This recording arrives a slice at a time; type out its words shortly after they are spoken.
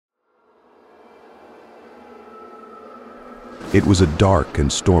It was a dark and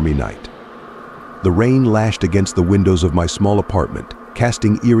stormy night. The rain lashed against the windows of my small apartment,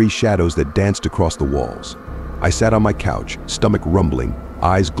 casting eerie shadows that danced across the walls. I sat on my couch, stomach rumbling,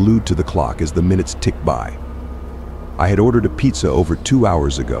 eyes glued to the clock as the minutes ticked by. I had ordered a pizza over 2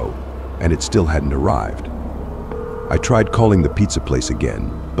 hours ago, and it still hadn't arrived. I tried calling the pizza place again,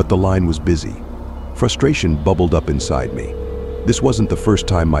 but the line was busy. Frustration bubbled up inside me. This wasn't the first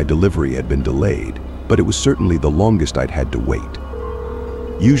time my delivery had been delayed, but it was certainly the longest I'd had to wait.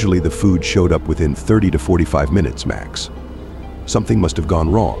 Usually the food showed up within 30 to 45 minutes max. Something must have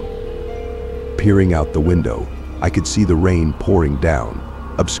gone wrong. Peering out the window, I could see the rain pouring down,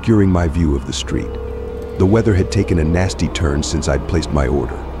 obscuring my view of the street. The weather had taken a nasty turn since I'd placed my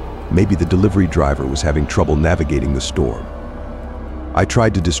order. Maybe the delivery driver was having trouble navigating the storm. I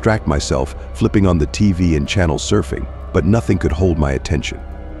tried to distract myself, flipping on the TV and channel surfing, but nothing could hold my attention.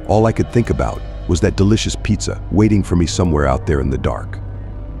 All I could think about was that delicious pizza waiting for me somewhere out there in the dark.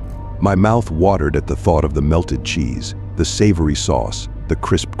 My mouth watered at the thought of the melted cheese, the savory sauce, the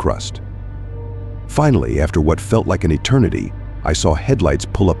crisp crust. Finally, after what felt like an eternity, I saw headlights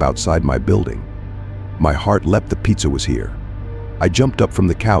pull up outside my building. My heart leapt. The pizza was here. I jumped up from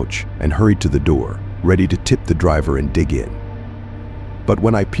the couch and hurried to the door, ready to tip the driver and dig in. But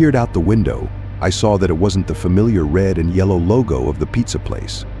when I peered out the window, I saw that it wasn't the familiar red and yellow logo of the pizza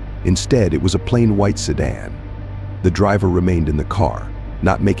place. Instead, it was a plain white sedan. The driver remained in the car,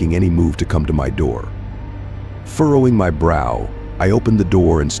 not making any move to come to my door. Furrowing my brow, I opened the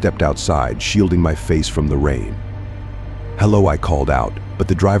door and stepped outside, shielding my face from the rain. "Hello," I called out, but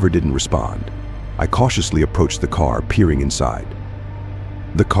the driver didn't respond. I cautiously approached the car, peering inside.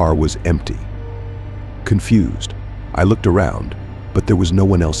 The car was empty. Confused, I looked around, but there was no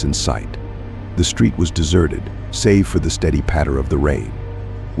one else in sight. The street was deserted, save for the steady patter of the rain.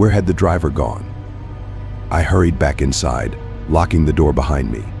 Where had the driver gone? I hurried back inside, locking the door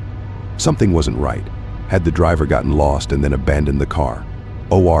behind me. Something wasn't right. Had the driver gotten lost and then abandoned the car?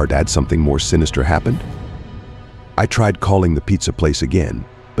 Or had something more sinister happened? I tried calling the pizza place again,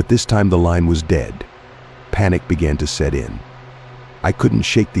 but this time the line was dead. Panic began to set in. I couldn't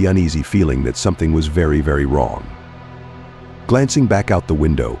shake the uneasy feeling that something was very, very wrong. Glancing back out the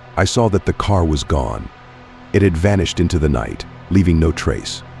window, I saw that the car was gone. It had vanished into the night, leaving no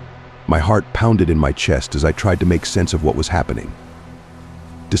trace. My heart pounded in my chest as I tried to make sense of what was happening.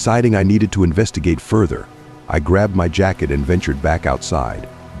 Deciding I needed to investigate further, I grabbed my jacket and ventured back outside,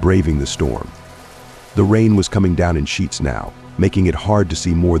 braving the storm. The rain was coming down in sheets now, making it hard to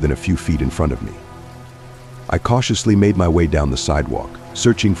see more than a few feet in front of me. I cautiously made my way down the sidewalk,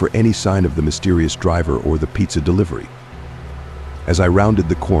 searching for any sign of the mysterious driver or the pizza delivery. As I rounded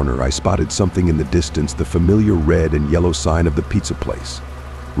the corner, I spotted something in the distance, the familiar red and yellow sign of the pizza place.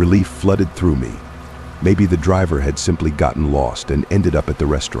 Relief flooded through me. Maybe the driver had simply gotten lost and ended up at the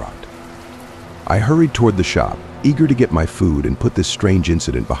restaurant. I hurried toward the shop, eager to get my food and put this strange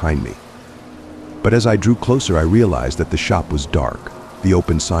incident behind me. But as I drew closer, I realized that the shop was dark, the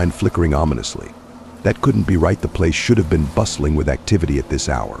open sign flickering ominously. That couldn't be right. The place should have been bustling with activity at this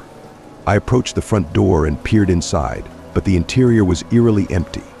hour. I approached the front door and peered inside, but the interior was eerily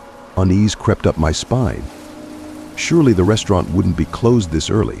empty. Unease crept up my spine. Surely the restaurant wouldn't be closed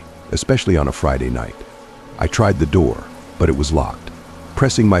this early, especially on a Friday night. I tried the door, but it was locked.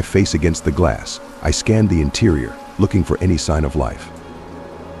 Pressing my face against the glass, I scanned the interior, looking for any sign of life.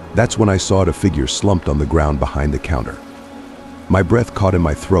 That's when I saw a figure slumped on the ground behind the counter. My breath caught in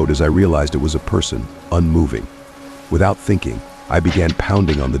my throat as I realized it was a person, unmoving. Without thinking, I began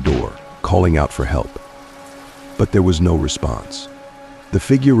pounding on the door, calling out for help. But there was no response. The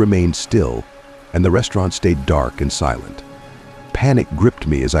figure remained still, and the restaurant stayed dark and silent. Panic gripped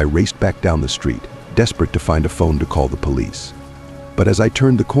me as I raced back down the street, desperate to find a phone to call the police. But as I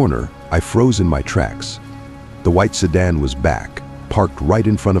turned the corner, I froze in my tracks. The white sedan was back, parked right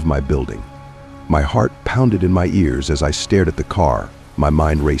in front of my building. My heart pounded in my ears as I stared at the car, my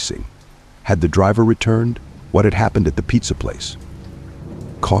mind racing. Had the driver returned? What had happened at the pizza place?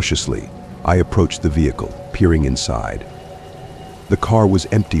 Cautiously, I approached the vehicle, peering inside. The car was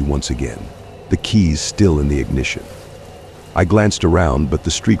empty once again, the keys still in the ignition. I glanced around, but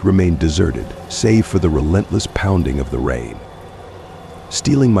the street remained deserted, save for the relentless pounding of the rain.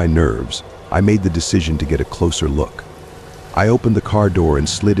 Steeling my nerves, I made the decision to get a closer look. I opened the car door and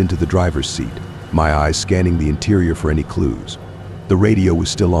slid into the driver's seat, my eyes scanning the interior for any clues. The radio was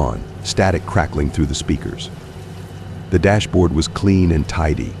still on, static crackling through the speakers. The dashboard was clean and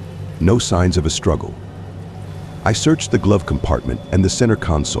tidy, no signs of a struggle. I searched the glove compartment and the center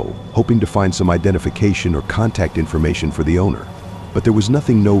console, hoping to find some identification or contact information for the owner. But there was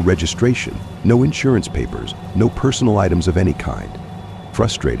nothing, no registration, no insurance papers, no personal items of any kind.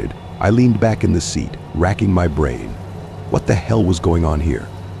 Frustrated, I leaned back in the seat, racking my brain. What the hell was going on here?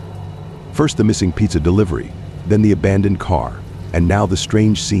 First the missing pizza delivery, then the abandoned car, and now the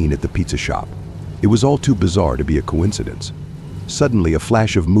strange scene at the pizza shop. It was all too bizarre to be a coincidence. Suddenly, a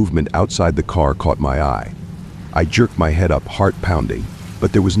flash of movement outside the car caught my eye. I jerked my head up, heart pounding,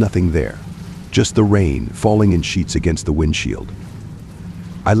 but there was nothing there. Just the rain falling in sheets against the windshield.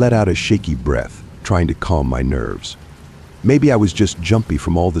 I let out a shaky breath, trying to calm my nerves. Maybe I was just jumpy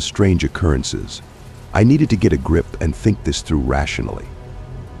from all the strange occurrences. I needed to get a grip and think this through rationally.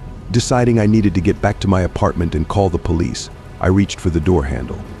 Deciding I needed to get back to my apartment and call the police, I reached for the door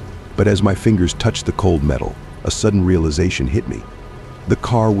handle. But as my fingers touched the cold metal, a sudden realization hit me. The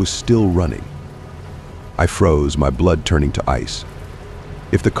car was still running. I froze, my blood turning to ice.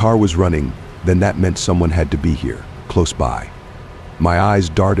 If the car was running, then that meant someone had to be here, close by. My eyes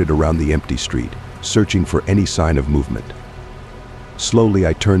darted around the empty street, searching for any sign of movement. Slowly,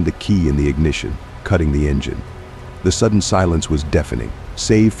 I turned the key in the ignition, cutting the engine. The sudden silence was deafening,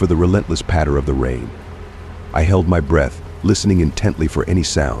 save for the relentless patter of the rain. I held my breath, listening intently for any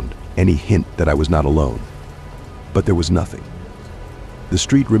sound, any hint that I was not alone. But there was nothing. The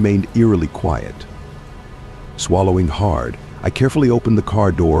street remained eerily quiet. Swallowing hard, I carefully opened the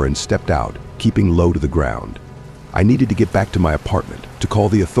car door and stepped out, keeping low to the ground. I needed to get back to my apartment, to call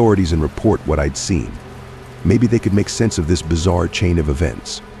the authorities and report what I'd seen. Maybe they could make sense of this bizarre chain of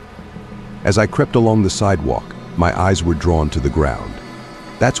events. As I crept along the sidewalk, my eyes were drawn to the ground.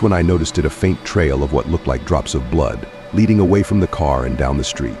 That's when I noticed a faint trail of what looked like drops of blood, leading away from the car and down the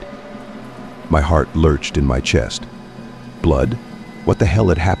street. My heart lurched in my chest. Blood? What the hell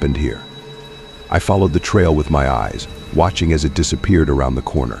had happened here? I followed the trail with my eyes, watching as it disappeared around the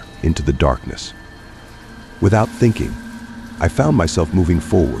corner, into the darkness. Without thinking, I found myself moving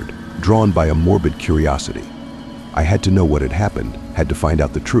forward, drawn by a morbid curiosity. I had to know what had happened, had to find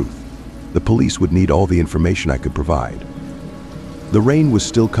out the truth. The police would need all the information I could provide. The rain was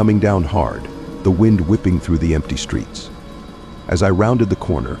still coming down hard, the wind whipping through the empty streets. As I rounded the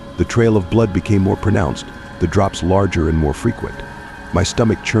corner, the trail of blood became more pronounced, the drops larger and more frequent. My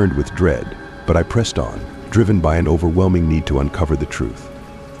stomach churned with dread, but I pressed on, driven by an overwhelming need to uncover the truth.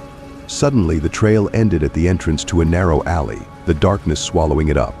 Suddenly, the trail ended at the entrance to a narrow alley, the darkness swallowing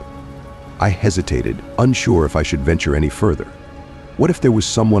it up. I hesitated, unsure if I should venture any further. What if there was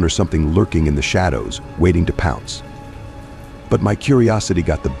someone or something lurking in the shadows, waiting to pounce? But my curiosity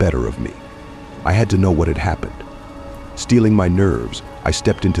got the better of me. I had to know what had happened. Steeling my nerves, I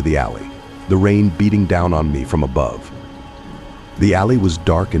stepped into the alley, the rain beating down on me from above. The alley was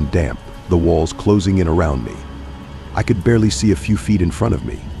dark and damp, the walls closing in around me. I could barely see a few feet in front of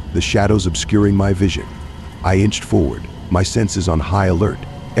me, the shadows obscuring my vision. I inched forward, my senses on high alert,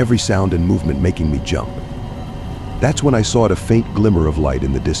 every sound and movement making me jump. That's when I saw a faint glimmer of light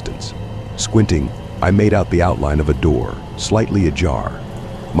in the distance. Squinting, I made out the outline of a door, slightly ajar.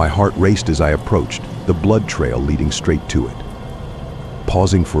 My heart raced as I approached, the blood trail leading straight to it.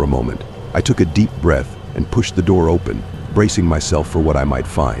 Pausing for a moment, I took a deep breath and pushed the door open, bracing myself for what I might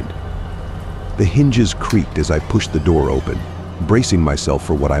find. The hinges creaked as I pushed the door open, bracing myself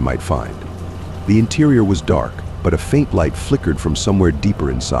for what I might find. The interior was dark, but a faint light flickered from somewhere deeper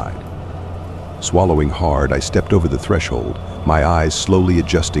inside. Swallowing hard, I stepped over the threshold, my eyes slowly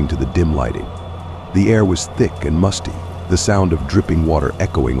adjusting to the dim lighting. The air was thick and musty, the sound of dripping water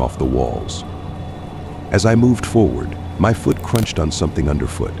echoing off the walls. As I moved forward, my foot crunched on something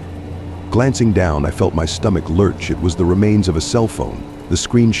underfoot. Glancing down, I felt my stomach lurch. It was the remains of a cell phone, the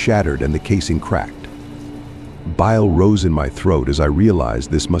screen shattered and the casing cracked. Bile rose in my throat as I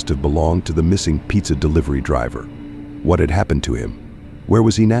realized this must have belonged to the missing pizza delivery driver. What had happened to him? Where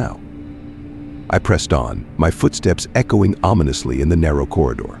was he now? I pressed on, my footsteps echoing ominously in the narrow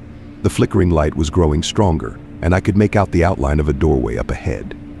corridor. The flickering light was growing stronger, and I could make out the outline of a doorway up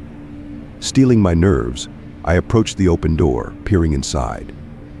ahead. Steeling my nerves, I approached the open door, peering inside.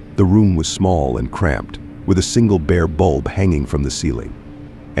 The room was small and cramped, with a single bare bulb hanging from the ceiling.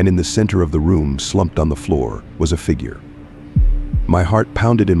 And in the center of the room, slumped on the floor, was a figure. My heart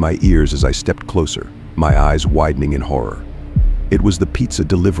pounded in my ears as I stepped closer, my eyes widening in horror. It was the pizza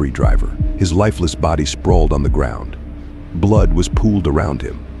delivery driver, his lifeless body sprawled on the ground. Blood was pooled around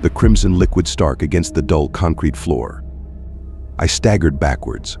him, the crimson liquid stark against the dull concrete floor. I staggered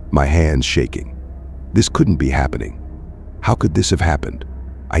backwards, my hands shaking. This couldn't be happening. How could this have happened?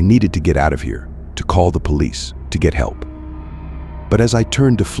 I needed to get out of here, to call the police, to get help. But as I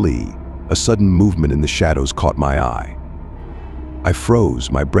turned to flee, a sudden movement in the shadows caught my eye. I froze,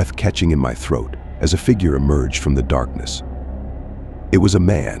 my breath catching in my throat, as a figure emerged from the darkness. It was a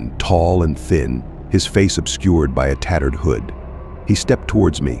man, tall and thin, his face obscured by a tattered hood. He stepped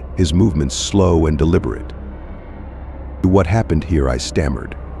towards me, his movements slow and deliberate. "What happened here?" I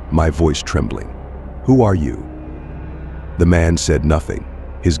stammered, my voice trembling. "Who are you?" The man said nothing,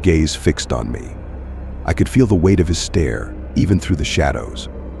 his gaze fixed on me. I could feel the weight of his stare, even through the shadows.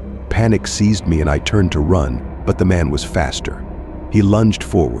 Panic seized me and I turned to run, but the man was faster. He lunged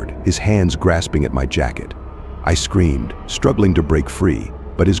forward, his hands grasping at my jacket. I screamed, struggling to break free,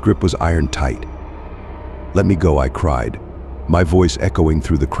 but his grip was iron tight. "Let me go," I cried, my voice echoing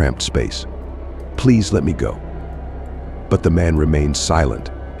through the cramped space. "Please let me go." But the man remained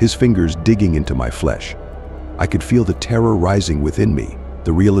silent, his fingers digging into my flesh. I could feel the terror rising within me,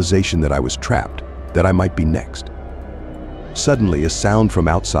 the realization that I was trapped, that I might be next. Suddenly, a sound from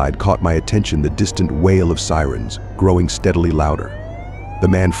outside caught my attention, the distant wail of sirens, growing steadily louder. The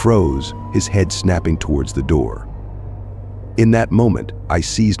man froze, his head snapping towards the door. In that moment, I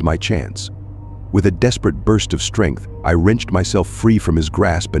seized my chance. With a desperate burst of strength, I wrenched myself free from his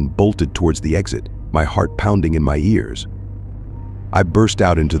grasp and bolted towards the exit, my heart pounding in my ears. I burst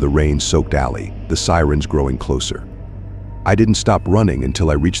out into the rain-soaked alley, the sirens growing closer. I didn't stop running until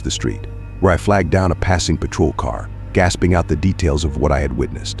I reached the street, where I flagged down a passing patrol car, gasping out the details of what I had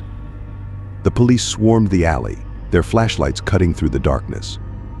witnessed. The police swarmed the alley, their flashlights cutting through the darkness.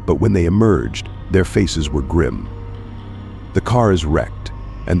 But when they emerged, their faces were grim. "The car is wrecked,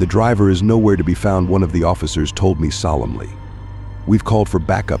 and the driver is nowhere to be found," one of the officers told me solemnly. "We've called for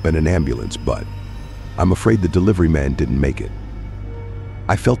backup and an ambulance, but I'm afraid the delivery man didn't make it."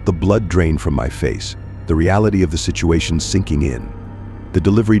 I felt the blood drain from my face, the reality of the situation sinking in. The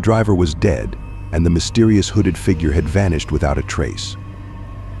delivery driver was dead, and the mysterious hooded figure had vanished without a trace.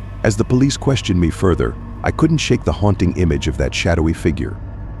 As the police questioned me further, I couldn't shake the haunting image of that shadowy figure,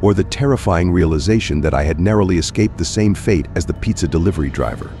 or the terrifying realization that I had narrowly escaped the same fate as the pizza delivery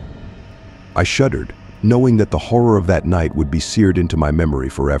driver. I shuddered, knowing that the horror of that night would be seared into my memory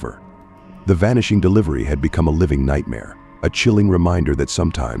forever. The vanishing delivery had become a living nightmare, a chilling reminder that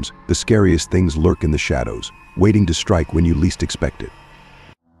sometimes the scariest things lurk in the shadows, waiting to strike when you least expect it.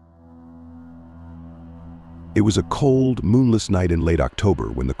 It was a cold, moonless night in late October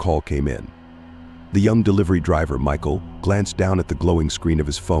when the call came in. The young delivery driver, Michael, glanced down at the glowing screen of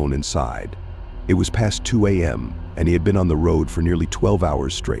his phone and sighed. It was past 2 a.m., and he had been on the road for nearly 12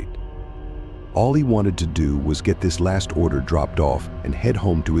 hours straight. All he wanted to do was get this last order dropped off and head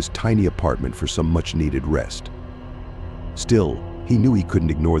home to his tiny apartment for some much-needed rest. Still, he knew he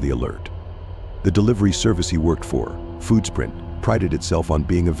couldn't ignore the alert. The delivery service he worked for, Foodsprint, prided itself on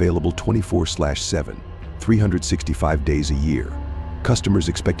being available 24/7, 365 days a year. Customers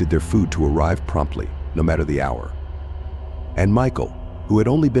expected their food to arrive promptly, no matter the hour. And Michael, who had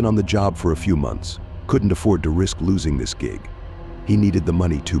only been on the job for a few months, couldn't afford to risk losing this gig. He needed the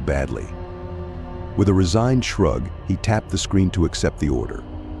money too badly. With a resigned shrug, he tapped the screen to accept the order.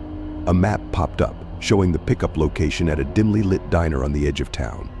 A map popped up, showing the pickup location at a dimly lit diner on the edge of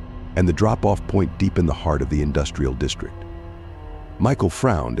town, and the drop-off point deep in the heart of the industrial district. Michael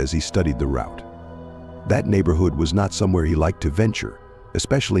frowned as he studied the route. That neighborhood was not somewhere he liked to venture,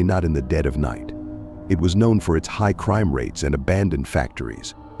 especially not in the dead of night. It was known for its high crime rates and abandoned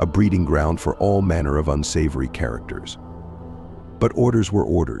factories, a breeding ground for all manner of unsavory characters. But orders were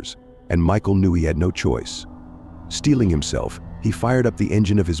orders, and Michael knew he had no choice. Steeling himself, he fired up the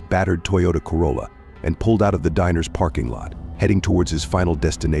engine of his battered Toyota Corolla and pulled out of the diner's parking lot, heading towards his final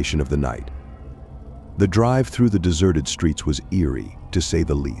destination of the night. The drive through the deserted streets was eerie, to say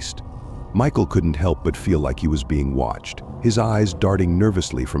the least. Michael couldn't help but feel like he was being watched, his eyes darting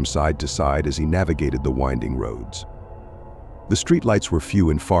nervously from side to side as he navigated the winding roads. The streetlights were few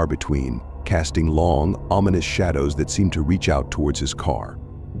and far between, casting long, ominous shadows that seemed to reach out towards his car.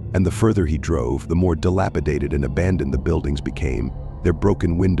 And the further he drove, the more dilapidated and abandoned the buildings became, their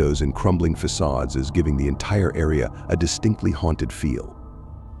broken windows and crumbling facades as giving the entire area a distinctly haunted feel.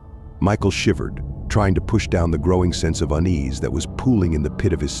 Michael shivered, trying to push down the growing sense of unease that was pooling in the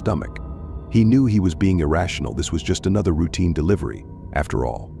pit of his stomach. He knew he was being irrational. This was just another routine delivery, after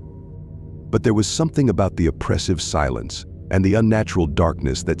all. But there was something about the oppressive silence and the unnatural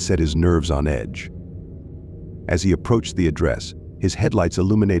darkness that set his nerves on edge. As he approached the address, his headlights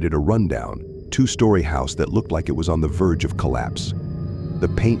illuminated a rundown, two-story house that looked like it was on the verge of collapse. The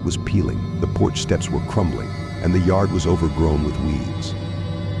paint was peeling, the porch steps were crumbling, and the yard was overgrown with weeds.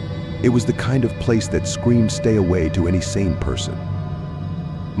 It was the kind of place that screamed "stay away" to any sane person.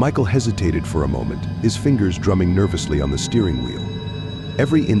 Michael hesitated for a moment, his fingers drumming nervously on the steering wheel.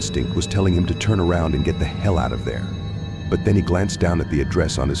 Every instinct was telling him to turn around and get the hell out of there. But then he glanced down at the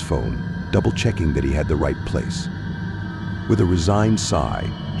address on his phone, double-checking that he had the right place. With a resigned sigh,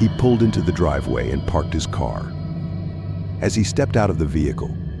 he pulled into the driveway and parked his car. As he stepped out of the vehicle,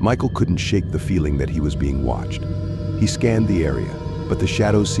 Michael couldn't shake the feeling that he was being watched. He scanned the area, but the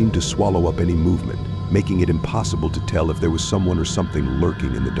shadows seemed to swallow up any movement, making it impossible to tell if there was someone or something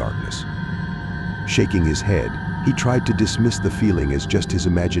lurking in the darkness. Shaking his head, he tried to dismiss the feeling as just his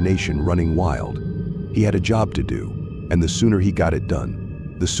imagination running wild. He had a job to do, and the sooner he got it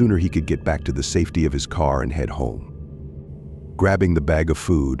done, the sooner he could get back to the safety of his car and head home. Grabbing the bag of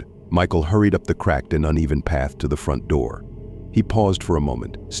food, Michael hurried up the cracked and uneven path to the front door. He paused for a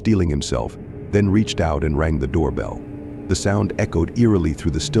moment, steeling himself, then reached out and rang the doorbell. The sound echoed eerily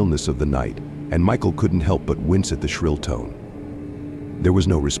through the stillness of the night, and Michael couldn't help but wince at the shrill tone. There was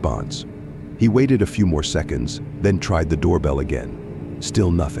no response. He waited a few more seconds, then tried the doorbell again. Still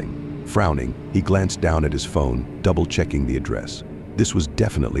nothing. Frowning, he glanced down at his phone, double-checking the address. This was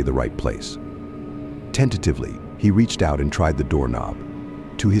definitely the right place. Tentatively, he reached out and tried the doorknob.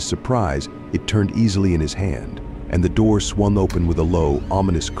 To his surprise, it turned easily in his hand, and the door swung open with a low,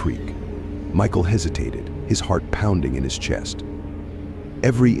 ominous creak. Michael hesitated, his heart pounding in his chest.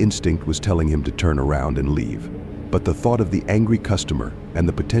 Every instinct was telling him to turn around and leave, but the thought of the angry customer and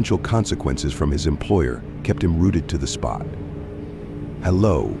the potential consequences from his employer kept him rooted to the spot.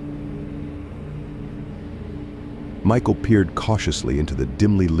 Hello. Michael peered cautiously into the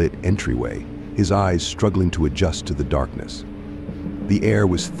dimly lit entryway, his eyes struggling to adjust to the darkness. The air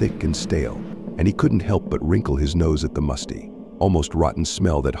was thick and stale, and he couldn't help but wrinkle his nose at the musty, almost rotten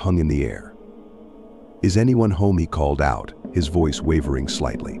smell that hung in the air. "Is anyone home?" he called out, his voice wavering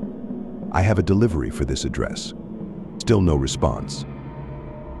slightly. "I have a delivery for this address." Still no response.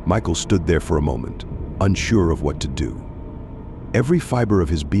 Michael stood there for a moment, unsure of what to do. Every fiber of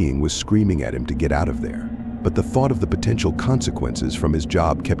his being was screaming at him to get out of there, but the thought of the potential consequences from his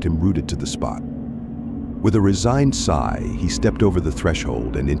job kept him rooted to the spot. With a resigned sigh, he stepped over the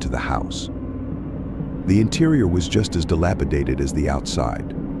threshold and into the house. The interior was just as dilapidated as the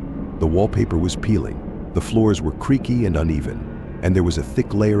outside. The wallpaper was peeling, the floors were creaky and uneven, and there was a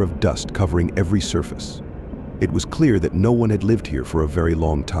thick layer of dust covering every surface. It was clear that no one had lived here for a very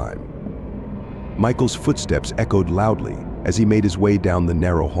long time. Michael's footsteps echoed loudly as he made his way down the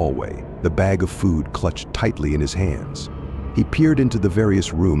narrow hallway, the bag of food clutched tightly in his hands. He peered into the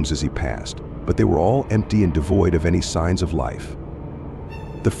various rooms as he passed, but they were all empty and devoid of any signs of life.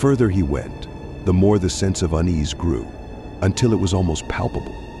 The further he went, the more the sense of unease grew, until it was almost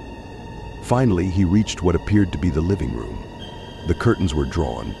palpable. Finally, he reached what appeared to be the living room. The curtains were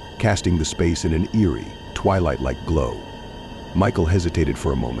drawn, casting the space in an eerie, twilight-like glow. Michael hesitated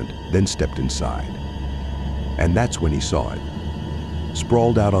for a moment, then stepped inside. And that's when he saw it.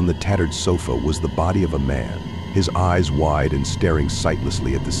 Sprawled out on the tattered sofa was the body of a man, his eyes wide and staring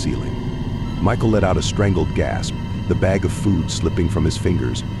sightlessly at the ceiling. Michael let out a strangled gasp, the bag of food slipping from his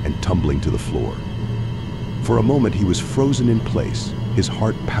fingers and tumbling to the floor. For a moment he was frozen in place, his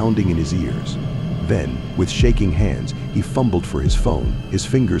heart pounding in his ears. Then, with shaking hands, he fumbled for his phone, his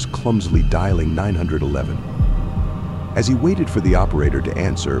fingers clumsily dialing 911. As he waited for the operator to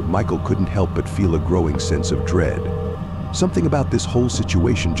answer, Michael couldn't help but feel a growing sense of dread. Something about this whole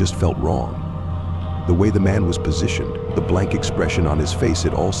situation just felt wrong. The way the man was positioned, the blank expression on his face,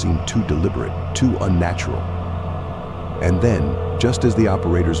 it all seemed too deliberate, too unnatural. And then, just as the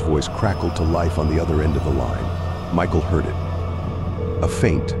operator's voice crackled to life on the other end of the line, Michael heard it. A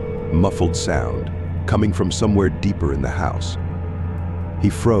faint, muffled sound, coming from somewhere deeper in the house. He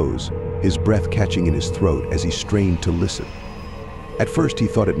froze, his breath catching in his throat as he strained to listen. At first he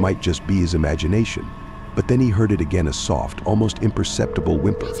thought it might just be his imagination, but then he heard it again, a soft, almost imperceptible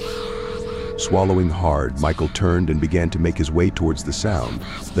whimper. Swallowing hard, Michael turned and began to make his way towards the sound,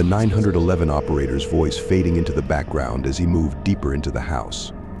 the 911 operator's voice fading into the background as he moved deeper into the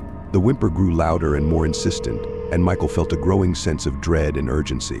house. The whimper grew louder and more insistent, and Michael felt a growing sense of dread and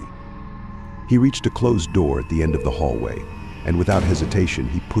urgency. He reached a closed door at the end of the hallway, and without hesitation,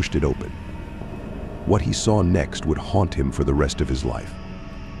 he pushed it open. What he saw next would haunt him for the rest of his life.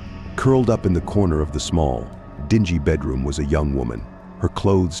 Curled up in the corner of the small, dingy bedroom was a young woman, her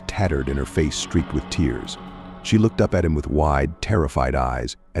clothes tattered and her face streaked with tears. She looked up at him with wide, terrified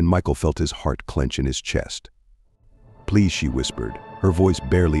eyes, and Michael felt his heart clench in his chest. "Please," she whispered, her voice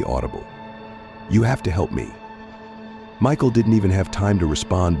barely audible. "You have to help me." Michael didn't even have time to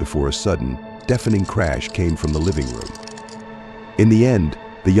respond before a sudden, deafening crash came from the living room. In the end,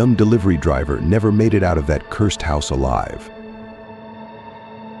 the young delivery driver never made it out of that cursed house alive.